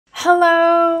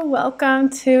Hello, welcome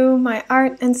to my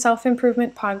art and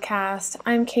self-improvement podcast.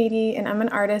 I'm Katie and I'm an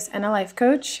artist and a life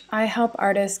coach. I help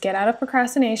artists get out of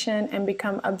procrastination and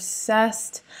become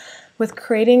obsessed with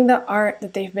creating the art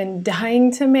that they've been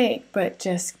dying to make but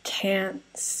just can't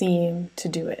seem to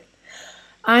do it.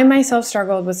 I myself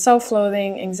struggled with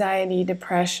self-loathing, anxiety,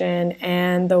 depression,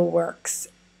 and the works.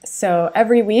 So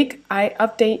every week I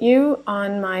update you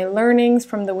on my learnings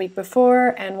from the week before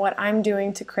and what I'm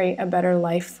doing to create a better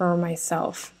life for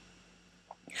myself.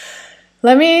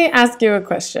 Let me ask you a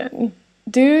question.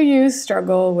 Do you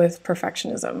struggle with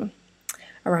perfectionism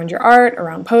around your art,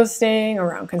 around posting,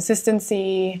 around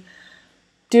consistency?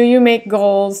 Do you make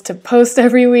goals to post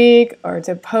every week or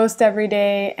to post every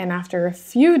day, and after a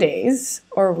few days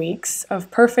or weeks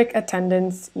of perfect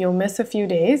attendance, you'll miss a few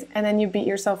days and then you beat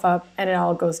yourself up and it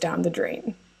all goes down the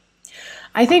drain?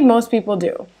 I think most people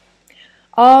do.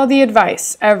 All the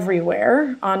advice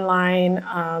everywhere online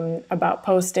about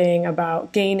posting,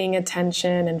 about gaining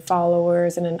attention and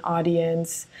followers and an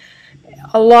audience,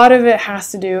 a lot of it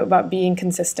has to do about being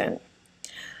consistent.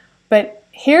 But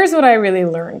here's what I really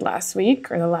learned last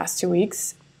week, or the last 2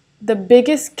 weeks. The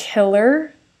biggest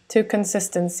killer to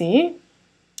consistency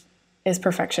is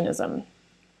perfectionism.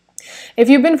 If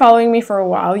you've been following me for a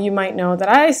while, you might know that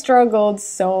I struggled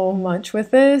so much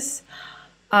with this.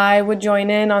 I would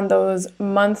join in on those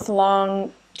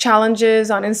month-long challenges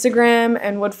on Instagram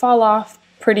and would fall off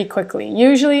pretty quickly,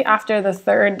 usually after the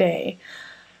third day.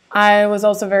 I was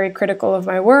also very critical of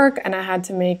my work and I had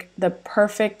to make the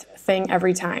perfect thing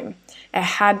every time. It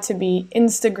had to be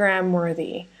Instagram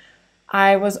worthy.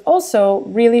 I was also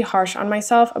really harsh on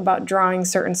myself about drawing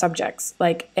certain subjects.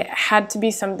 Like, it had to be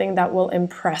something that will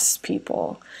impress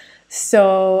people.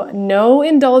 So no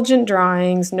indulgent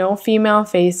drawings, no female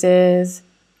faces.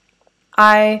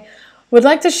 I would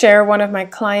like to share one of my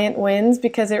client wins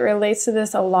because it relates to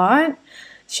this a lot.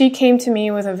 She came to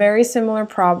me with a very similar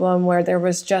problem where there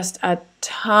was just a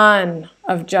ton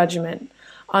of judgment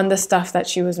on the stuff that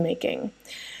she was making.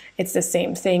 It's the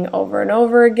same thing over and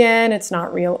over again. It's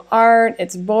not real art.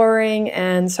 It's boring,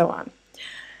 and so on.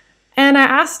 And I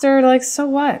asked her, like, so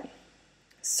what?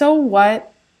 So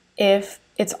what if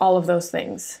it's all of those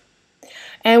things?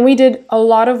 And we did a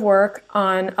lot of work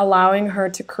on allowing her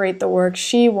to create the work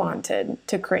she wanted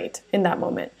to create in that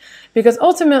moment. Because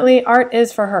ultimately, art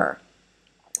is for her.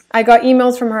 I got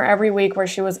emails from her every week where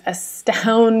she was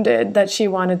astounded that she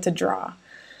wanted to draw.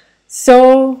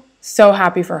 So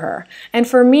happy for her. And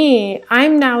for me,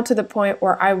 I'm now to the point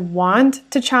where I want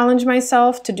to challenge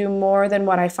myself to do more than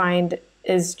what I find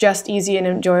is just easy and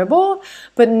enjoyable,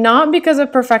 but not because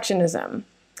of perfectionism,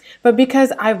 but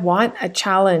because I want a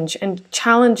challenge, and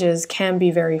challenges can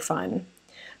be very fun.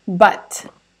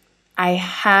 But I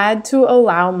had to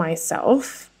allow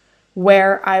myself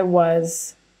where I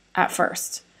was at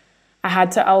first. I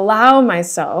had to allow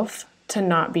myself to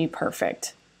not be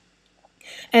perfect.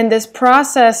 And this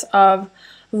process of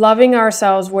loving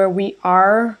ourselves where we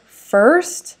are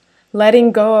first,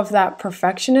 letting go of that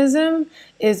perfectionism,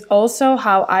 is also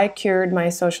how I cured my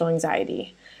social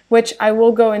anxiety, which I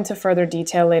will go into further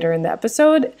detail later in the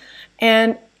episode.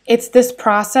 And it's this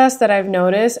process that I've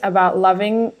noticed about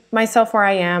loving myself where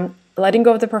I am, letting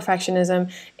go of the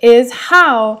perfectionism, is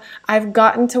how I've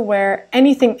gotten to where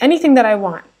anything that I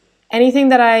want, anything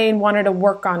that I wanted to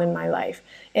work on in my life,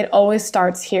 it always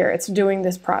starts here. It's doing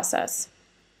this process.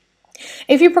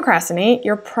 If you procrastinate,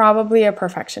 you're probably a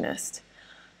perfectionist.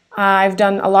 I've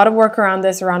done a lot of work around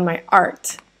this, around my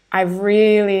art. I've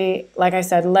really, like I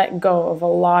said, let go of a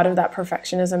lot of that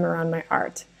perfectionism around my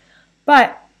art.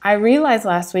 But I realized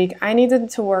last week I needed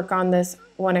to work on this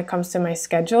when it comes to my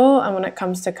schedule and when it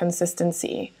comes to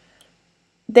consistency.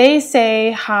 They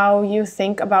say how you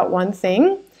think about one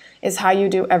thing is how you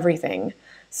do everything.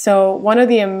 So one of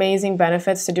the amazing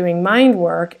benefits to doing mind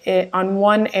work on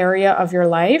one area of your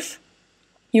life,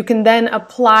 you can then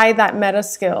apply that meta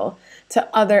skill to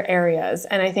other areas.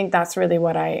 And I think that's really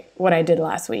what I did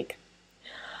last week.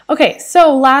 Okay,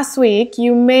 so last week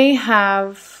you may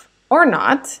have, or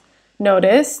not,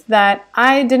 noticed that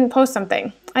I didn't post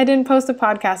something. I didn't post a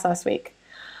podcast last week.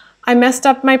 I messed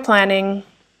up my planning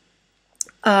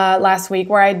last week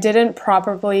where I didn't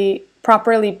properly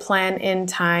plan in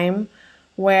time,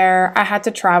 where I had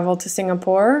to travel to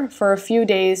Singapore for a few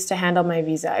days to handle my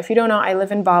visa. If you don't know, I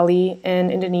live in Bali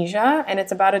in Indonesia, and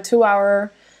it's about a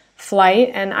 2-hour flight,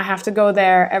 and I have to go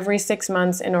there every 6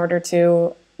 months in order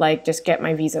to just get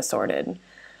my visa sorted.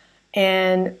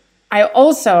 And I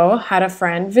also had a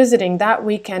friend visiting that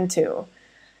weekend too.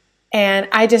 And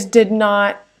I just did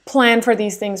not plan for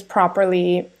these things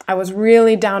properly. I was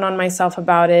really down on myself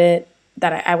about it.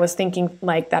 I was thinking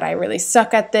like that I really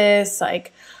suck at this,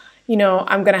 like,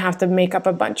 I'm going to have to make up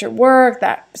a bunch of work,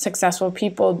 that successful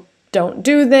people don't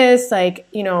do this, like,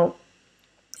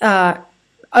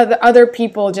 other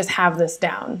people just have this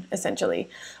down, essentially.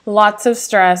 Lots of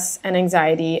stress and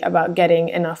anxiety about getting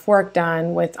enough work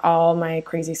done with all my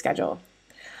crazy schedule.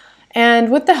 And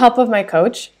with the help of my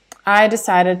coach, I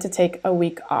decided to take a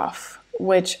week off,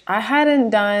 which I hadn't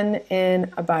done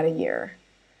in about a year.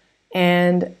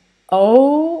 And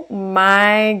oh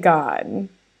my God,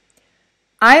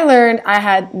 I learned I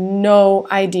had no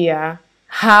idea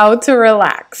how to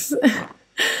relax.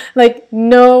 Like,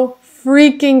 no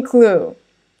freaking clue.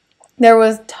 There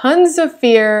was tons of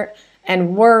fear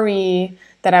and worry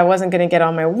that I wasn't going to get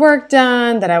all my work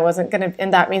done, that I wasn't going to,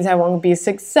 and that means I won't be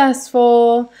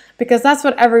successful, because that's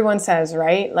what everyone says,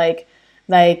 right? Like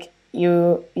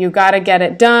you got to get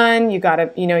it done. You got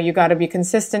to be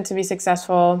consistent to be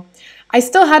successful. I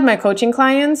still had my coaching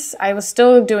clients. I was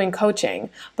still doing coaching,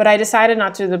 but I decided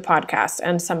not to do the podcast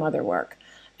and some other work.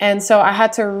 And so I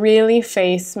had to really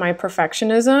face my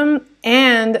perfectionism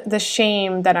and the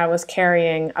shame that I was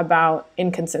carrying about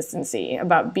inconsistency,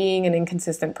 about being an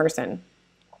inconsistent person.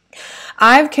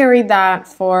 I've carried that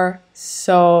for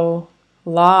so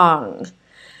long.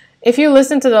 If you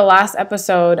listen to the last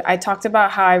episode, I talked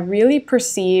about how I really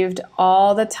perceived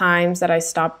all the times that I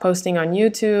stopped posting on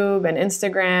YouTube and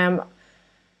Instagram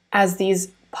as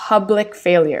these public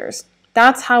failures.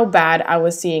 That's how bad I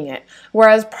was seeing it.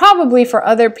 Whereas probably for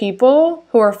other people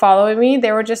who were following me,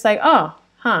 they were just like, oh,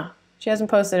 she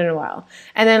hasn't posted in a while.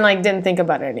 And then like didn't think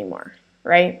about it anymore,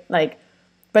 right? Like,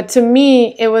 but to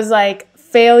me, it was like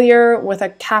failure with a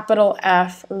capital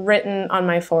F written on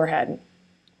my forehead.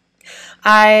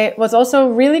 I was also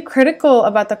really critical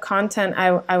about the content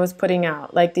I was putting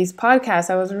out. Like these podcasts,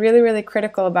 I was really, really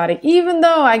critical about it, even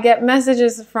though I get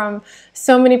messages from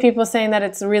so many people saying that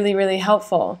it's really, really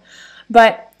helpful.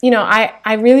 But,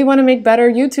 I really want to make better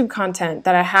YouTube content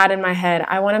that I had in my head.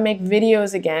 I want to make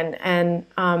videos again, and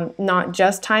not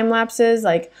just time lapses.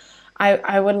 Like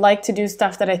I would like to do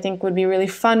stuff that I think would be really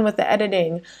fun with the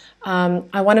editing.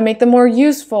 I want to make them more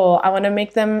useful. I want to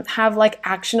make them have like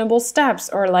actionable steps,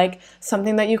 or like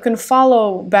something that you can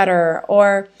follow better.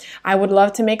 Or I would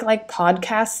love to make like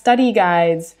podcast study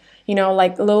guides,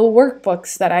 like little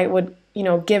workbooks that I would,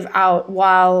 give out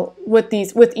while with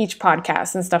each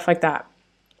podcast and stuff like that.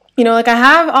 Like I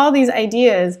have all these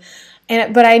ideas,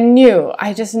 but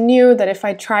I just knew that if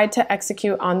I tried to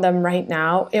execute on them right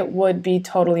now, it would be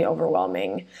totally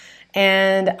overwhelming.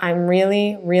 And I'm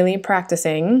really, really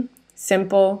practicing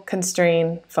simple,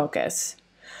 constrain, focus.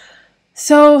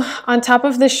 So on top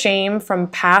of the shame from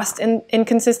past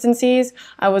inconsistencies,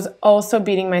 I was also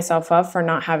beating myself up for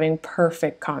not having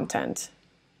perfect content.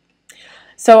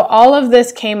 So all of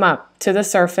this came up to the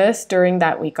surface during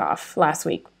that week off last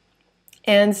week.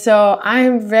 And so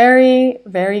I'm very,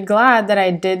 very glad that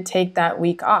I did take that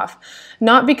week off.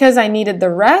 Not because I needed the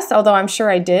rest, although I'm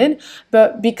sure I did,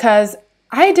 but because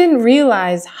I didn't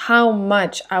realize how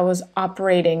much I was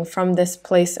operating from this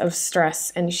place of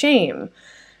stress and shame.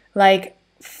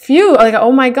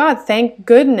 Oh my God, thank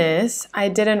goodness I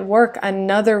didn't work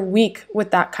another week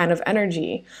with that kind of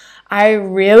energy. I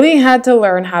really had to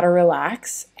learn how to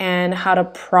relax and how to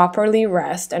properly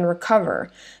rest and recover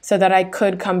so that I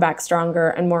could come back stronger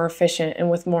and more efficient and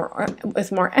with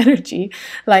more energy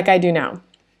like I do now.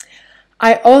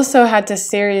 I also had to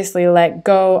seriously let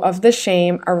go of the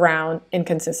shame around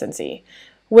inconsistency,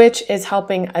 which is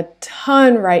helping a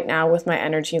ton right now with my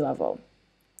energy level.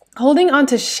 Holding on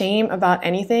to shame about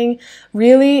anything,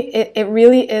 it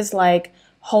really is like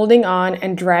holding on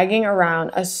and dragging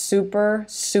around a super,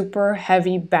 super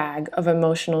heavy bag of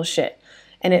emotional shit.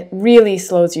 And it really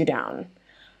slows you down.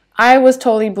 I was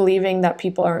totally believing that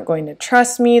people aren't going to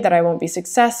trust me, that I won't be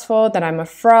successful, that I'm a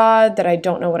fraud, that I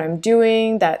don't know what I'm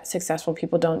doing, that successful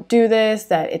people don't do this,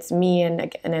 that it's me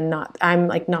I'm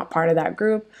like not part of that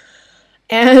group.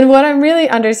 And what I'm really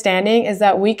understanding is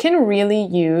that we can really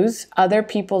use other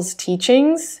people's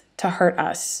teachings to hurt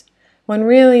us, when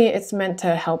really it's meant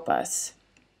to help us.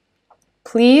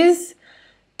 Please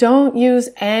don't use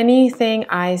anything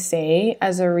I say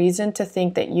as a reason to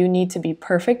think that you need to be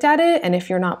perfect at it, and if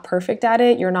you're not perfect at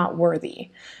it, you're not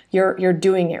worthy. You're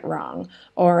doing it wrong,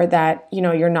 or that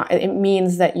you're not. It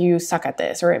means that you suck at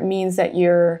this, or it means that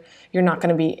you're not going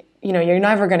to be. You're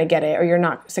never going to get it, or you're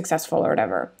not successful, or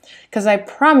whatever. Because I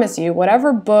promise you,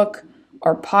 whatever book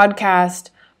or podcast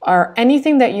or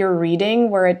anything that you're reading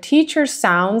where a teacher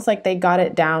sounds like they got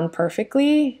it down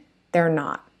perfectly, they're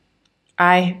not.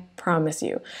 I promise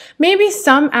you. Maybe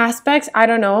some aspects, I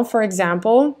don't know, for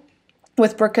example,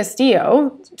 with Brooke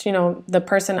Castillo, the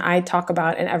person I talk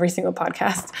about in every single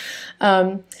podcast,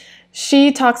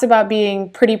 she talks about being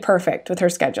pretty perfect with her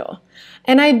schedule.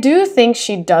 And I do think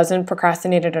she doesn't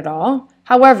procrastinate it at all.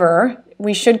 However,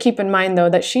 we should keep in mind, though,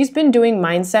 that she's been doing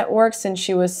mindset work since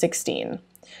she was 16.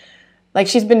 Like,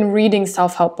 she's been reading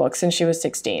self-help books since she was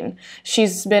 16.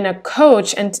 She's been a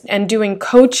coach and doing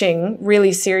coaching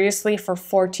really seriously for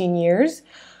 14 years.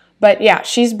 But yeah,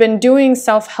 she's been doing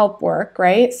self-help work,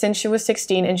 right, since she was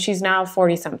 16, and she's now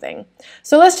 40-something.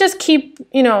 So let's just keep,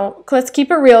 let's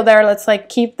keep it real there. Let's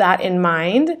keep that in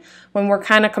mind when we're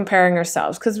kind of comparing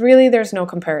ourselves, because really there's no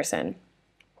comparison.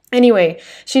 Anyway,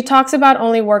 she talks about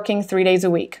only working 3 days a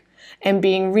week and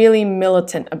being really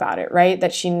militant about it, right?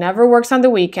 That she never works on the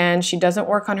weekend, she doesn't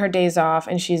work on her days off,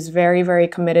 and she's very, very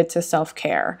committed to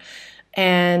self-care.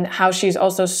 And how she's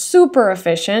also super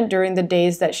efficient during the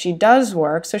days that she does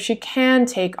work, so she can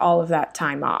take all of that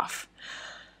time off.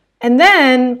 And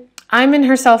then I'm in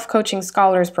her self-coaching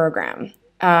scholars program.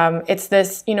 It's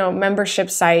this, membership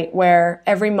site where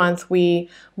every month we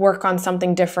work on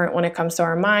something different when it comes to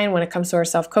our mind, when it comes to our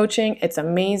self-coaching. It's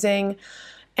amazing.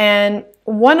 And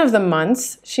one of the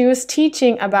months, she was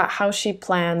teaching about how she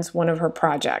plans one of her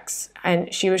projects,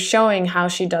 and she was showing how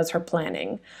she does her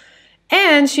planning.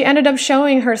 And she ended up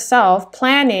showing herself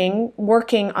planning,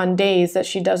 working on days that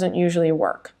she doesn't usually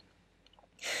work.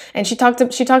 And she talked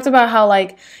about how,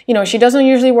 she doesn't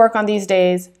usually work on these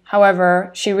days.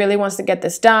 However, she really wants to get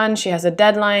this done. She has a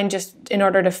deadline just in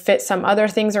order to fit some other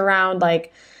things around,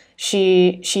 like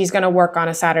she's going to work on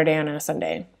a Saturday and a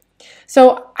Sunday.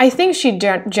 So I think she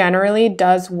generally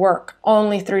does work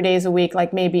only 3 days a week,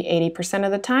 like maybe 80%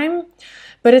 of the time.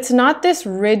 But it's not this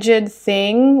rigid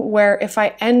thing where if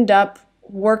I end up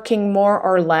working more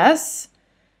or less,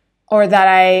 or that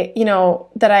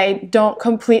I don't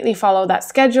completely follow that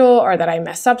schedule, or that I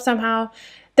mess up somehow,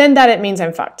 then that it means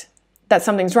I'm fucked. That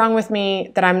something's wrong with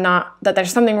me, that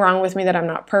there's something wrong with me, that I'm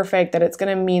not perfect, that it's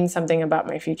going to mean something about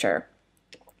my future.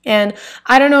 And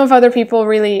I don't know if other people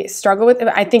really struggle with it.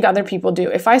 I think other people do.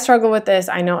 If I struggle with this,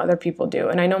 I know other people do,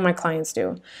 and I know my clients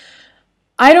do.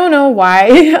 I don't know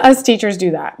why us teachers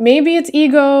do that. Maybe it's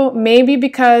ego, maybe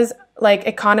because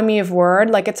economy of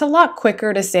word, it's a lot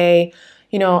quicker to say,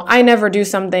 I never do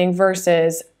something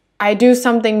versus I do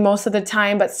something most of the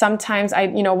time, but sometimes I,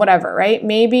 whatever, right?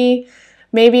 Maybe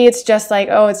it's just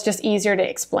it's just easier to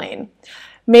explain.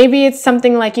 Maybe it's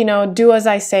something do as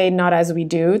I say, not as we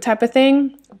do type of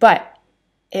thing, but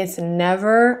it's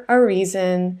never a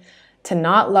reason to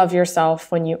not love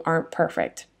yourself when you aren't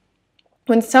perfect.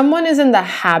 When someone is in the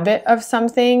habit of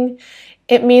something,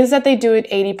 it means that they do it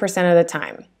 80% of the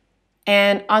time.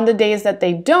 And on the days that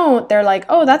they don't, they're like,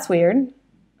 oh, that's weird.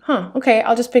 Okay,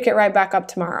 I'll just pick it right back up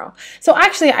tomorrow. So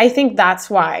actually, I think that's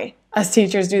why us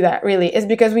teachers do that, really, is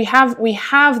because we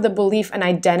have the belief and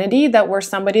identity that we're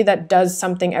somebody that does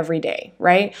something every day,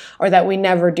 right? Or that we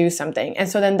never do something. And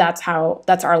so then that's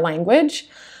our language.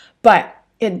 But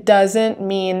it doesn't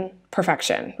mean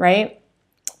perfection, right?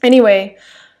 Anyway,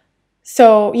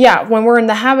 so yeah, when we're in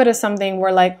the habit of something,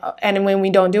 we're like, and when we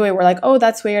don't do it, we're like, oh,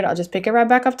 that's weird. I'll just pick it right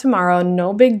back up tomorrow.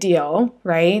 No big deal,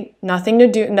 right? Nothing to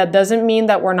do. And that doesn't mean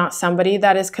that we're not somebody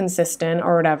that is consistent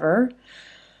or whatever.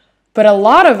 But a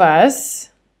lot of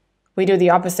us, we do the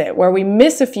opposite, where we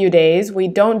miss a few days, we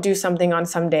don't do something on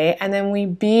some day, and then we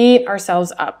beat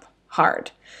ourselves up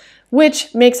hard,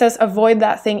 which makes us avoid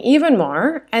that thing even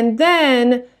more. And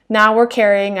then now we're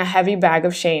carrying a heavy bag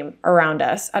of shame around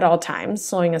us at all times,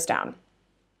 slowing us down.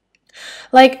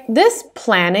 This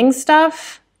planning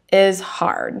stuff is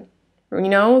hard,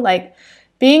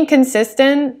 being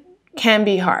consistent can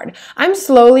be hard. I'm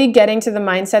slowly getting to the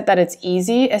mindset that it's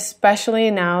easy,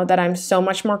 especially now that I'm so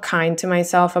much more kind to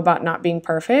myself about not being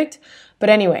perfect. But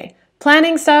anyway,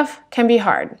 planning stuff can be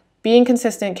hard. Being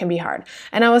consistent can be hard.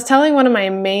 And I was telling one of my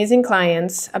amazing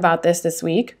clients about this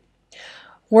week.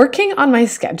 Working on my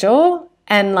schedule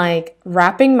and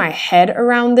wrapping my head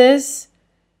around this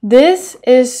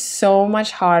is so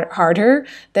much harder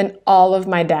than all of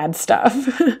my dad's stuff.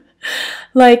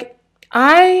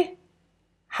 I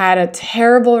had a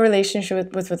terrible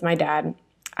relationship with my dad.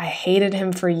 I hated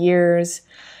him for years.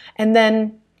 And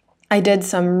then I did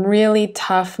some really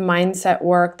tough mindset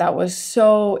work that was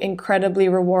so incredibly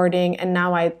rewarding. And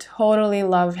now I totally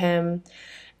love him.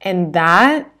 And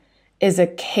that is a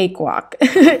cakewalk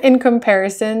in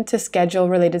comparison to schedule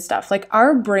related stuff.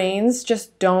 Our brains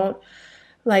just don't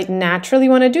naturally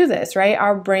want to do this, right?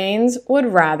 Our brains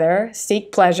would rather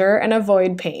seek pleasure and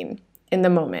avoid pain in the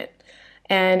moment.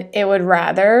 And it would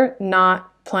rather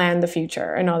not plan the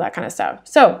future and all that kind of stuff.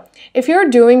 So if you're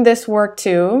doing this work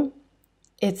too,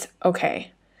 it's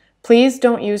okay. Please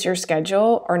don't use your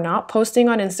schedule or not posting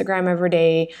on Instagram every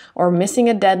day or missing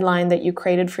a deadline that you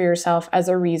created for yourself as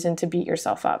a reason to beat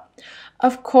yourself up.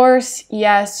 Of course,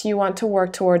 yes, you want to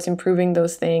work towards improving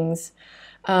those things.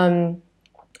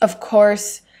 Of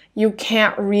course, you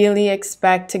can't really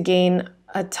expect to gain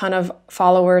a ton of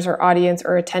followers or audience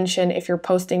or attention if you're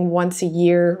posting once a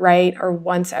year, right? Or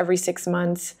once every 6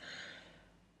 months.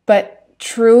 But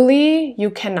truly, you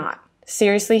cannot.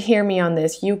 Seriously, hear me on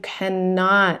this. You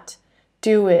cannot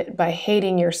do it by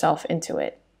hating yourself into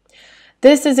it.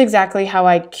 This is exactly how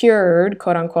I cured,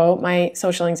 quote unquote, my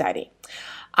social anxiety.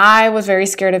 I was very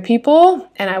scared of people,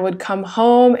 and I would come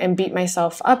home and beat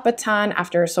myself up a ton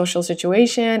after a social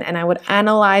situation, and I would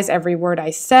analyze every word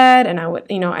I said, and I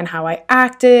would, and how I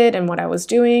acted and what I was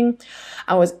doing.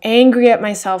 I was angry at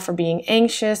myself for being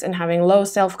anxious and having low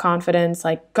self-confidence.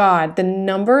 Like, God, the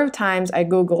number of times I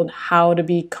Googled how to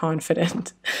be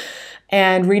confident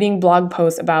and reading blog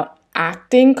posts about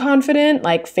acting confident,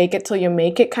 like fake it till you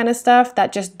make it kind of stuff,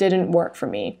 that just didn't work for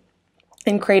me.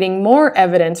 And creating more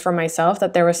evidence for myself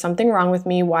that there was something wrong with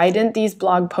me. Why didn't these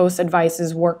blog post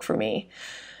advices work for me?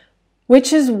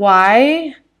 Which is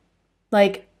why,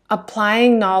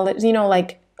 applying knowledge,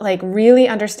 really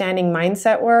understanding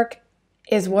mindset work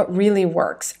is what really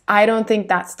works. I don't think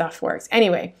that stuff works.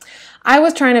 Anyway, I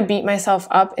was trying to beat myself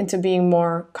up into being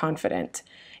more confident,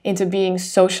 into being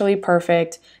socially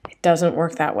perfect. It doesn't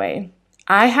work that way.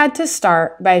 I had to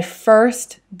start by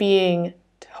first being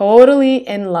totally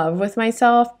in love with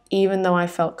myself, even though I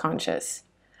felt anxious.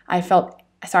 I felt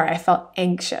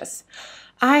anxious.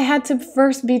 I had to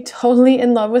first be totally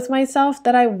in love with myself,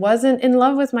 that I wasn't in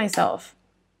love with myself.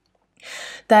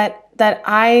 That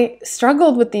I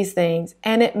struggled with these things,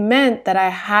 and it meant that I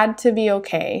had to be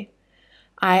okay.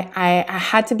 I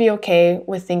had to be okay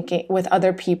with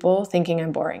other people thinking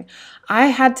I'm boring. I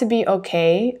had to be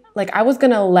okay. I was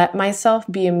gonna let myself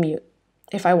be a mute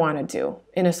if I wanted to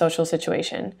in a social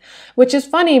situation, which is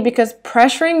funny because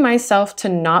pressuring myself to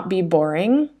not be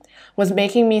boring was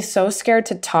making me so scared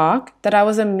to talk that I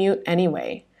was a mute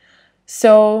anyway.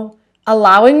 So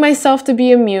allowing myself to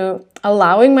be a mute,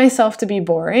 allowing myself to be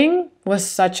boring was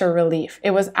such a relief.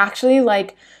 It was actually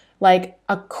like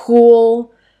a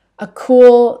cool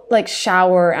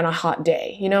shower and a hot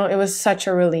day. It was such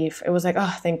a relief. It was like,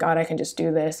 oh, thank God I can just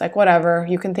do this. Whatever,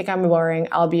 you can think I'm boring,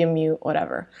 I'll be a mute,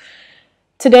 whatever.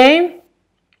 Today,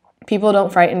 people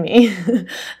don't frighten me,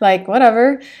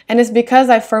 whatever. And it's because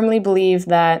I firmly believe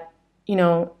that,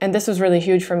 and this was really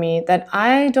huge for me, that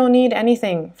I don't need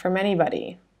anything from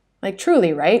anybody.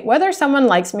 Truly, right? Whether someone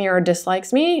likes me or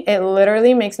dislikes me, it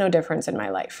literally makes no difference in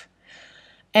my life.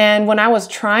 And when I was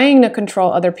trying to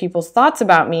control other people's thoughts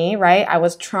about me, right? I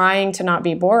was trying to not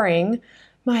be boring.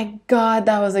 My God,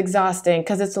 that was exhausting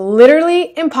because it's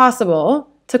literally impossible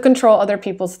to control other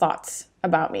people's thoughts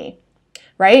about me.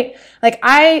 Right?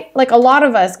 A lot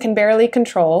of us can barely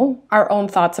control our own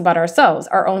thoughts about ourselves,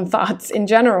 our own thoughts in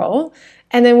general.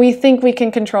 And then we think we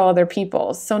can control other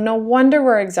people's. So no wonder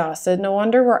we're exhausted. No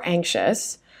wonder we're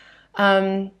anxious.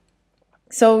 And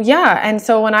so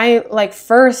when I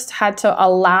first had to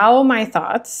allow my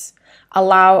thoughts,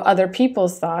 allow other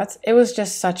people's thoughts, it was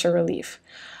just such a relief.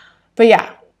 But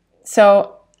yeah,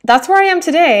 so that's where I am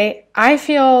today. I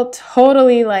feel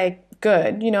totally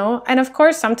good, and of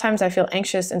course sometimes I feel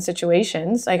anxious in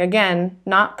situations, again,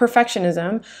 not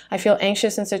perfectionism. I feel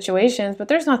anxious in situations, but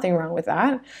there's nothing wrong with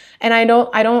that. And I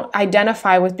don't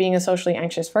identify with being a socially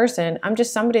anxious person. I'm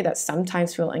just somebody that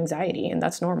sometimes feel anxiety, and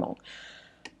that's normal.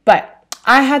 But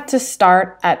I had to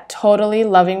start at totally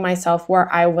loving myself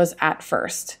where I was at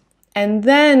first. And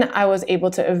then I was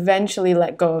able to eventually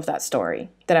let go of that story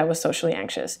that I was socially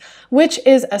anxious, which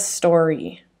is a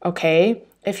story, okay?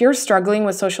 If you're struggling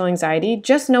with social anxiety,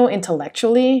 just know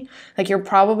intellectually, you're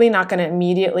probably not going to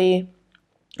immediately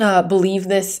believe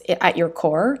this at your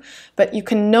core, but you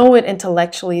can know it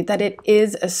intellectually that it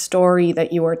is a story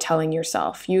that you are telling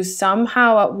yourself. You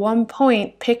somehow at one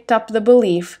point picked up the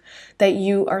belief that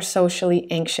you are socially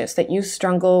anxious, that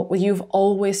you've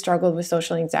always struggled with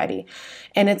social anxiety.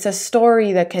 And it's a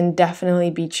story that can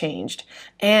definitely be changed.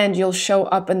 And you'll show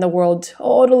up in the world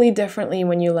totally differently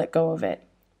when you let go of it.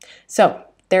 So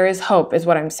there is hope is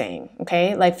what I'm saying,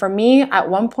 okay? For me, at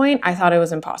one point, I thought it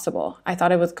was impossible. I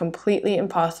thought it was completely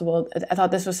impossible. I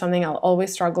thought this was something I'll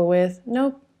always struggle with.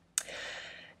 Nope,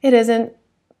 it isn't.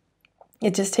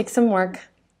 It just takes some work.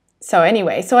 So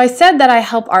anyway, so I said that I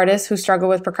help artists who struggle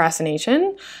with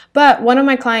procrastination, but one of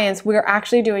my clients, we're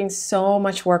actually doing so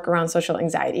much work around social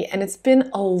anxiety, and it's been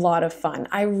a lot of fun.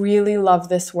 I really love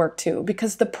this work too,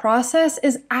 because the process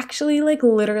is actually like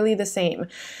literally the same.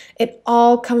 It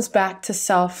all comes back to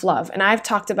self-love, and I've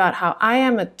talked about how I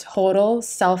am a total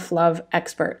self-love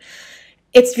expert.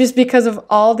 It's just because of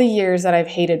all the years that I've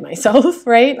hated myself,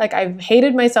 right? Like I've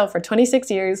hated myself for 26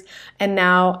 years, and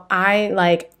now I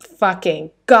like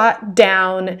fucking got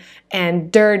down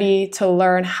and dirty to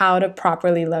learn how to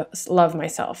properly love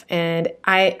myself. And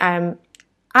I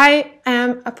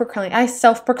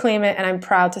self-proclaim it, and I'm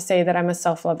proud to say that I'm a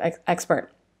self-love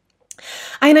expert.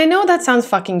 And I know that sounds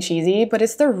fucking cheesy, but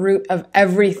it's the root of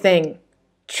everything.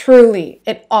 Truly,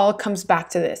 it all comes back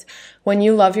to this. When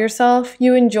you love yourself,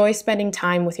 you enjoy spending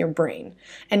time with your brain.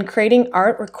 And creating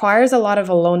art requires a lot of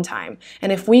alone time.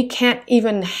 And if we can't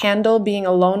even handle being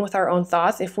alone with our own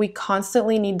thoughts, if we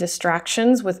constantly need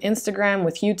distractions with Instagram,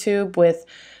 with YouTube, with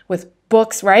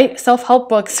books, right? Self-help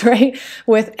books, right?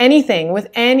 With anything,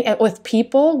 with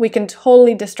people, we can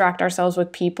totally distract ourselves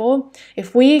with people.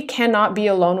 If we cannot be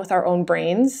alone with our own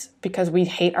brains because we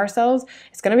hate ourselves,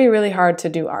 it's going to be really hard to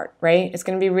do art, right? It's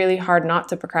going to be really hard not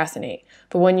to procrastinate.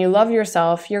 But when you love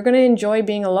yourself, you're going to enjoy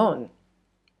being alone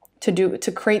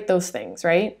to create those things,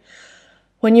 right?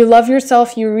 When you love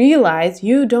yourself, you realize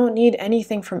you don't need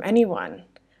anything from anyone.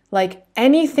 Like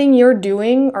anything you're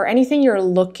doing or anything you're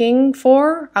looking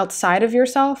for outside of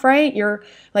yourself, right? You're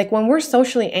like, when we're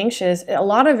socially anxious, a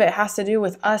lot of it has to do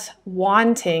with us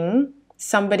wanting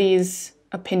somebody's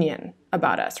opinion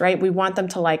about us, right? We want them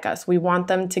to like us. We want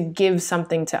them to give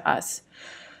something to us.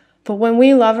 But when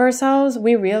we love ourselves,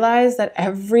 we realize that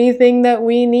everything that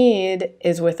we need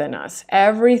is within us.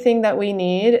 Everything that we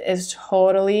need is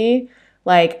totally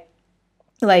like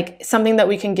something that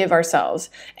we can give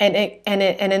ourselves.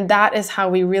 And that is how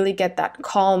we really get that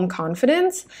calm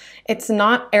confidence. It's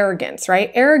not arrogance,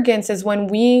 right? Arrogance is when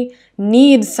we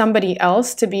need somebody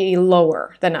else to be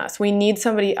lower than us. We need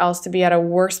somebody else to be at a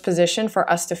worse position for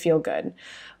us to feel good.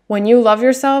 When you love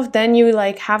yourself, then you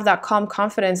like have that calm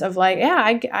confidence of like, yeah,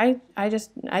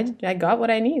 I got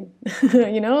what I need.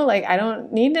 You know, like I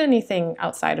don't need anything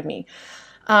outside of me.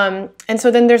 And so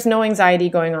then there's no anxiety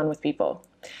going on with people.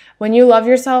 When you love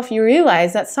yourself, you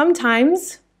realize that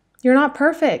sometimes you're not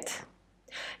perfect.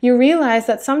 You realize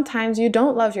that sometimes you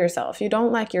don't love yourself. You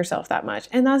don't like yourself that much.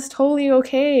 And that's totally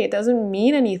okay. It doesn't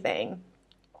mean anything.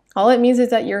 All it means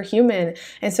is that you're human.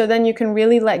 And so then you can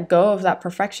really let go of that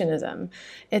perfectionism.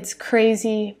 It's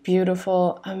crazy,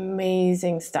 beautiful,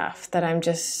 amazing stuff that I'm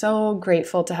just so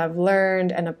grateful to have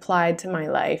learned and applied to my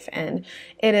life. And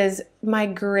it is my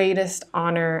greatest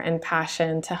honor and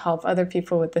passion to help other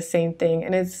people with the same thing.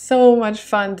 And it's so much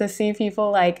fun to see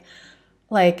people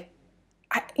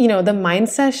you know, the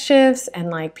mindset shifts and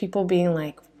like people being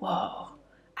like, whoa.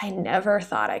 I never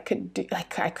thought I could do,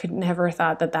 like, I could never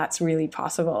thought that that's really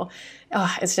possible.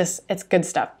 Oh, it's good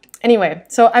stuff. Anyway,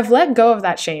 so I've let go of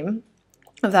that shame,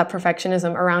 of that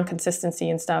perfectionism around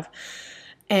consistency and stuff.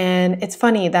 And it's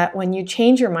funny that when you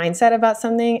change your mindset about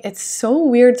something, it's so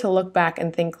weird to look back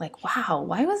and think like, wow,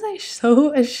 why was I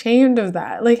so ashamed of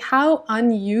that? Like, how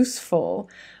unuseful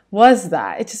was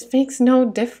that? It just makes no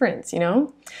difference, you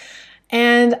know?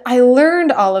 And I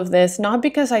learned all of this not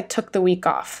because I took the week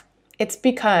off. It's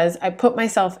because I put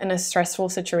myself in a stressful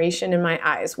situation in my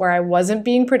eyes where I wasn't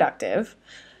being productive,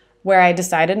 where I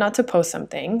decided not to post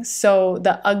something. So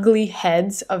the ugly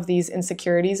heads of these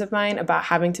insecurities of mine about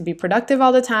having to be productive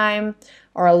all the time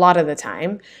or a lot of the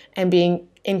time and being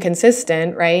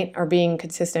inconsistent, right? Or being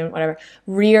consistent, whatever,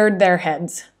 reared their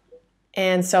heads.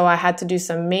 And so I had to do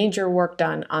some major work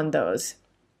done on those.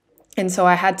 And so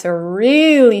I had to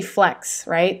really flex,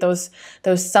 right? Those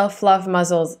self-love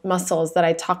muscles that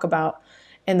I talk about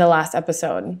in the last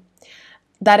episode.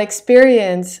 That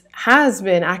experience has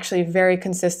been actually very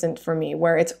consistent for me,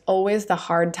 where it's always the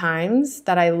hard times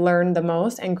that I learn the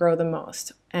most and grow the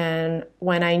most. And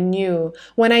when I knew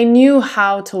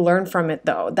how to learn from it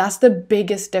though, that's the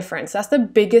biggest difference. That's the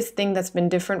biggest thing that's been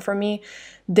different for me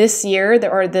this year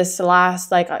or this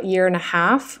last like a year and a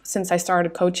half since I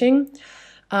started coaching.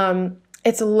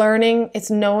 It's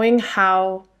knowing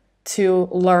how to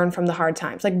learn from the hard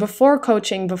times. Like before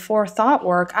coaching, before thought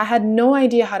work, I had no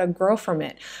idea how to grow from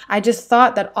it. I just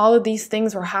thought that all of these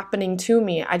things were happening to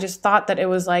me. I just thought that it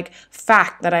was like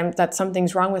fact that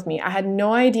something's wrong with me. I had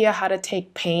no idea how to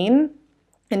take pain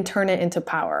and turn it into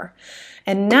power.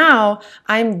 And now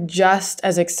I'm just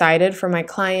as excited for my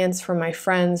clients, for my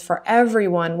friends, for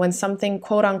everyone when something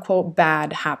quote unquote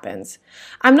bad happens.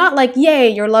 I'm not like, yay,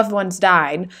 your loved ones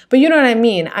died, but you know what I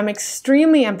mean? I'm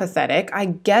extremely empathetic. I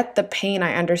get the pain,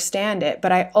 I understand it,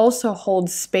 but I also hold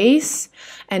space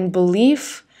and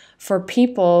belief for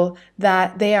people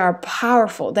that they are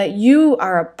powerful, that you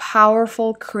are a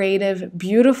powerful, creative,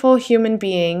 beautiful human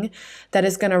being that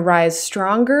is going to rise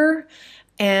stronger.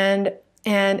 And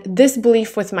this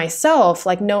belief with myself,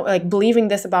 like believing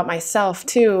this about myself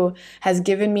too, has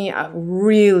given me a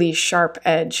really sharp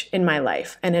edge in my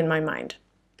life and in my mind.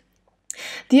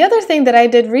 The other thing that I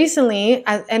did recently,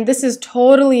 and this is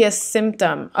totally a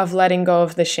symptom of letting go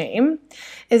of the shame,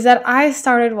 is that I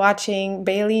started watching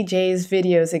Bailey J's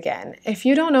videos again. If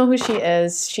you don't know who she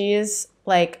is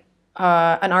like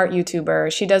an art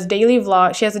YouTuber. She does daily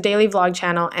vlog. She has a daily vlog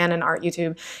channel and an art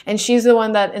YouTube. And she's the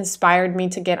one that inspired me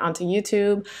to get onto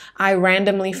YouTube. I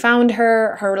randomly found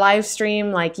her live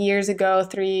stream like years ago,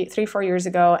 4 years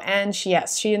ago. And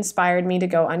she inspired me to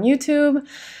go on YouTube.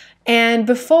 And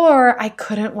before I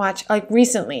couldn't watch, like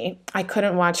recently, I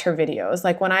couldn't watch her videos.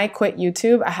 Like when I quit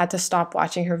YouTube, I had to stop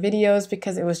watching her videos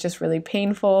because it was just really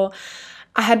painful.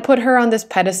 I had put her on this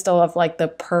pedestal of like the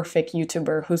perfect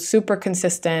YouTuber who's super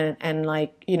consistent and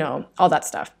like, you know, all that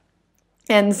stuff.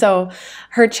 And so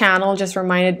her channel just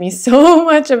reminded me so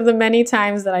much of the many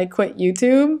times that I quit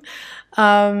YouTube.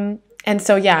 And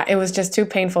so, yeah, it was just too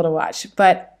painful to watch.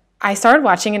 But I started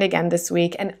watching it again this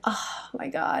week and oh my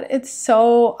God, it's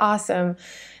so awesome.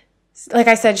 Like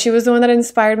I said, she was the one that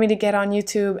inspired me to get on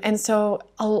YouTube. And so,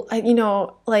 you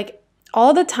know, like,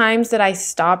 all the times that I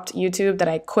stopped YouTube, that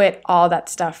I quit, all that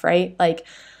stuff, right? Like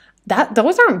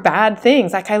those aren't bad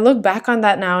things. Like I look back on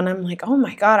that now and I'm like, oh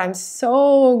my God, I'm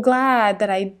so glad that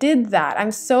I did that.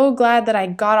 I'm so glad that I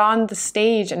got on the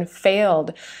stage and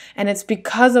failed. And it's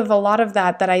because of a lot of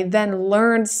that I then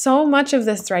learned so much of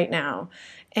this right now.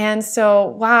 And so,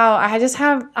 wow, I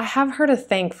have her to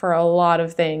thank for a lot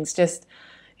of things. Just,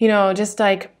 you know, just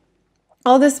like,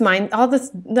 I'm just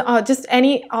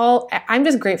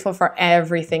grateful for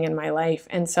everything in my life.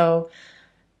 And so,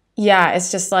 yeah,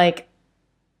 it's just like,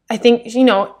 I think, you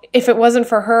know, if it wasn't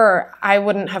for her, I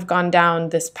wouldn't have gone down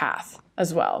this path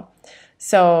as well.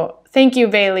 So thank you,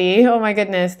 Bailey. Oh my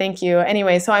goodness. Thank you.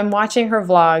 Anyway, so I'm watching her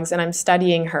vlogs and I'm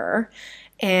studying her.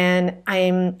 And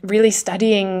I'm really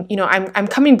studying, you know, I'm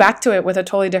coming back to it with a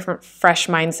totally different, fresh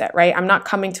mindset, right? I'm not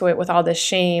coming to it with all this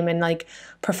shame and like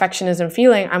perfectionism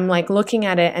feeling. I'm like looking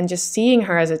at it and just seeing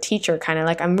her as a teacher, kind of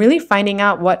like I'm really finding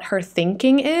out what her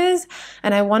thinking is,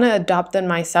 and I want to adopt them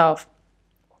myself.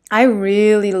 I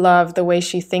really love the way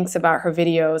she thinks about her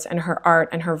videos and her art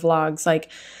and her vlogs.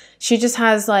 Like she just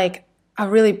has like a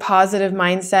really positive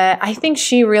mindset. I think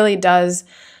she really does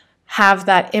have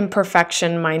that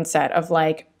imperfection mindset of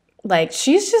like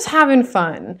she's just having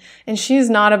fun and she's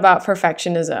not about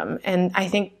perfectionism. And I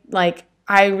think like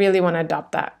I really want to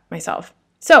adopt that myself.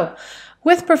 So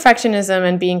with perfectionism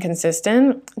and being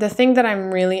consistent, the thing that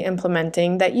I'm really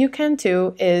implementing that you can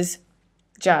too is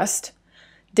just,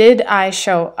 did I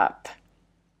show up?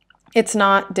 It's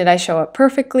not, did I show up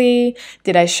perfectly?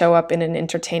 Did I show up in an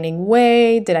entertaining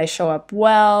way? Did I show up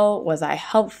well? Was I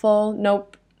helpful?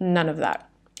 Nope, none of that.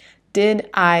 Did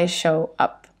I show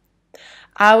up?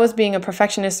 I was being a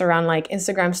perfectionist around like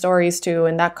Instagram stories too,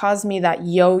 and that caused me that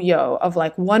yo-yo of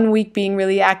like 1 week being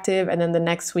really active and then the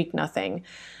next week nothing.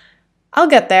 I'll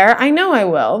get there. I know I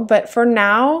will. But for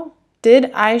now,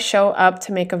 did I show up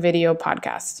to make a video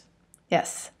podcast?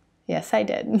 Yes. Yes, I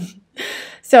did.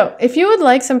 So if you would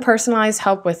like some personalized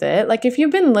help with it, like if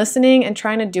you've been listening and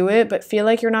trying to do it, but feel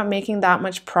like you're not making that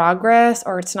much progress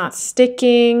or it's not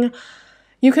sticking,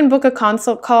 you can book a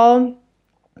consult call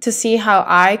to see how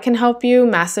I can help you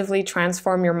massively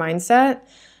transform your mindset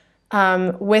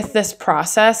with this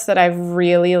process that I've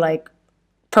really like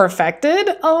perfected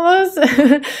almost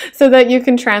so that you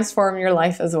can transform your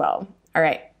life as well. All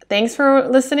right. Thanks for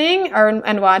listening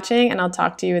and watching, and I'll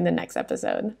talk to you in the next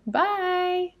episode.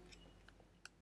 Bye.